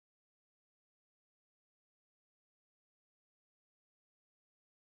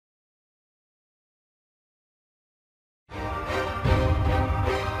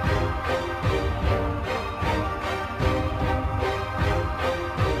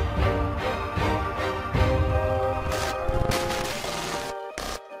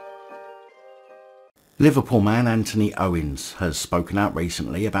Liverpool man Anthony Owens has spoken out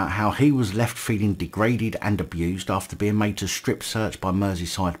recently about how he was left feeling degraded and abused after being made to strip search by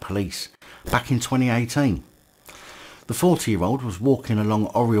Merseyside police back in 2018. The 40-year-old was walking along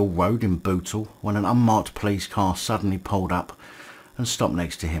Oriel Road in Bootle when an unmarked police car suddenly pulled up and stopped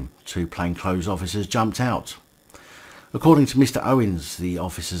next to him. Two plainclothes officers jumped out. According to Mr. Owens, the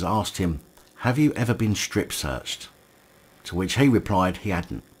officers asked him, "Have you ever been strip searched?" To which he replied he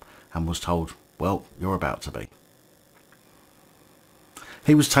hadn't, and was told, "Well, you're about to be."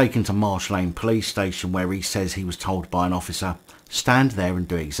 He was taken to Marsh Lane police station where he says he was told by an officer, "Stand there and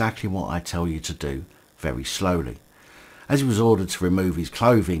do exactly what I tell you to do, very slowly," as he was ordered to remove his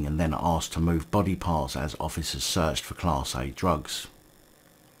clothing and then asked to move body parts as officers searched for Class A drugs.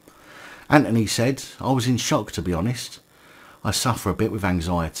 Anthony said, "I was in shock, to be honest. I suffer a bit with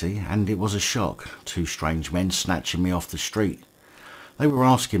anxiety and it was a shock. Two strange men snatching me off the street. They were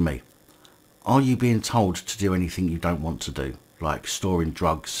asking me, 'Are you being told to do anything you don't want to do, like storing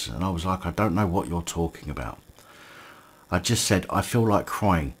drugs?' And I was like, 'I don't know what you're talking about.' I just said, 'I feel like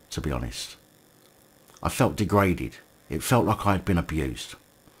crying, to be honest.' I felt degraded. It felt like I had been abused."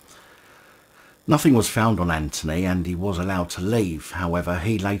 Nothing was found on Anthony and he was allowed to leave. However,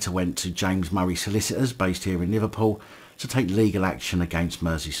 he later went to James Murray Solicitors, based here in Liverpool, to take legal action against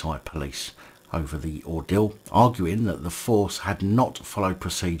Merseyside police over the ordeal, arguing that the force had not followed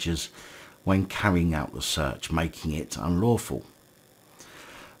procedures when carrying out the search, making it unlawful.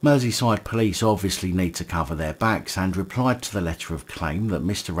 Merseyside police obviously need to cover their backs and replied to the letter of claim that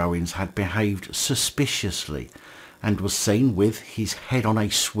Mr. Owens had behaved suspiciously and was seen with his head on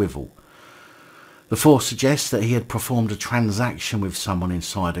a swivel. The force suggests that he had performed a transaction with someone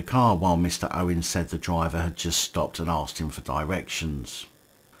inside a car, while Mr. Owens said the driver had just stopped and asked him for directions.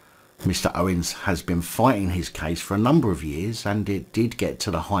 Mr. Owens has been fighting his case for a number of years, and it did get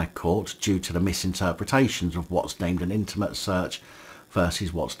to the High Court due to the misinterpretations of what's deemed an intimate search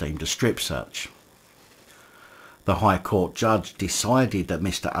versus what's deemed a strip search. The High Court judge decided that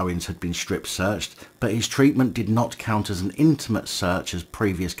Mr. Owens had been strip searched, but his treatment did not count as an intimate search as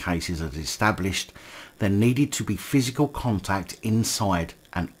previous cases had established. There needed to be physical contact inside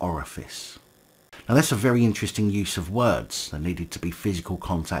an orifice. Now that's a very interesting use of words. There needed to be physical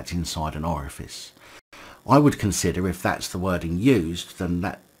contact inside an orifice. I would consider, if that's the wording used, then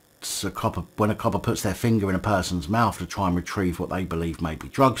that's when a copper puts their finger in a person's mouth to try and retrieve what they believe may be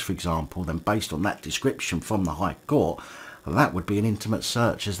drugs, for example, then based on that description from the High Court, that would be an intimate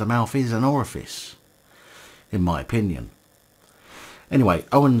search, as the mouth is an orifice, in my opinion. Anyway,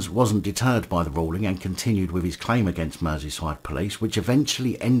 Owens wasn't deterred by the ruling and continued with his claim against Merseyside police, which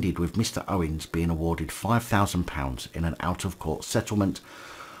eventually ended with Mr. Owens being awarded £5,000 in an out-of-court settlement,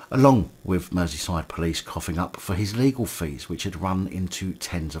 along with Merseyside police coughing up for his legal fees, which had run into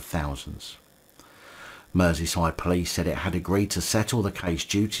tens of thousands. Merseyside police said it had agreed to settle the case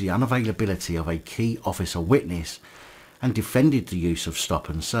due to the unavailability of a key officer witness and defended the use of stop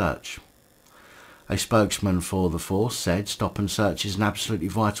and search. A spokesman for the force said, "Stop and search is an absolutely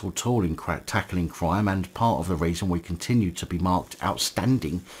vital tool in tackling crime and part of the reason we continue to be marked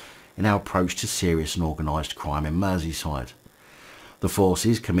outstanding in our approach to serious and organised crime in Merseyside. The force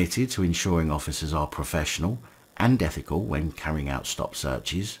is committed to ensuring officers are professional and ethical when carrying out stop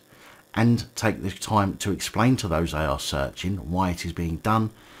searches and take the time to explain to those they are searching why it is being done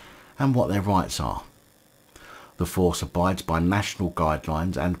and what their rights are. The force abides by national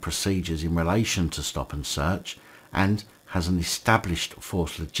guidelines and procedures in relation to stop and search and has an established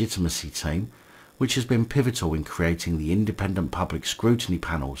force legitimacy team which has been pivotal in creating the independent public scrutiny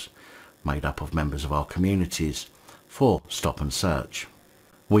panels made up of members of our communities for stop and search.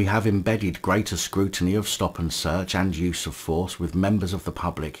 We have embedded greater scrutiny of stop and search and use of force with members of the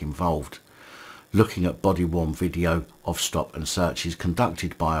public involved, looking at body-worn video of stop and searches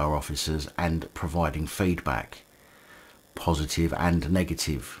conducted by our officers and providing feedback, positive and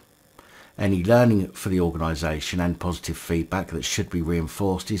negative. Any learning for the organisation and positive feedback that should be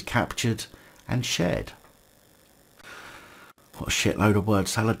reinforced is captured and shared." What a shitload of word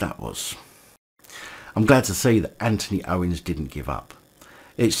salad that was. I'm glad to see that Anthony Owens didn't give up.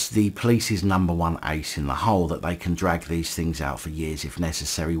 It's the police's #1 ace in the hole that they can drag these things out for years if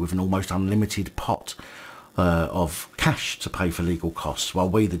necessary, with an almost unlimited pot of cash to pay for legal costs, while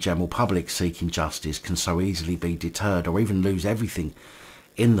we, the general public seeking justice, can so easily be deterred or even lose everything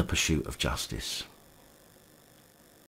in the pursuit of justice.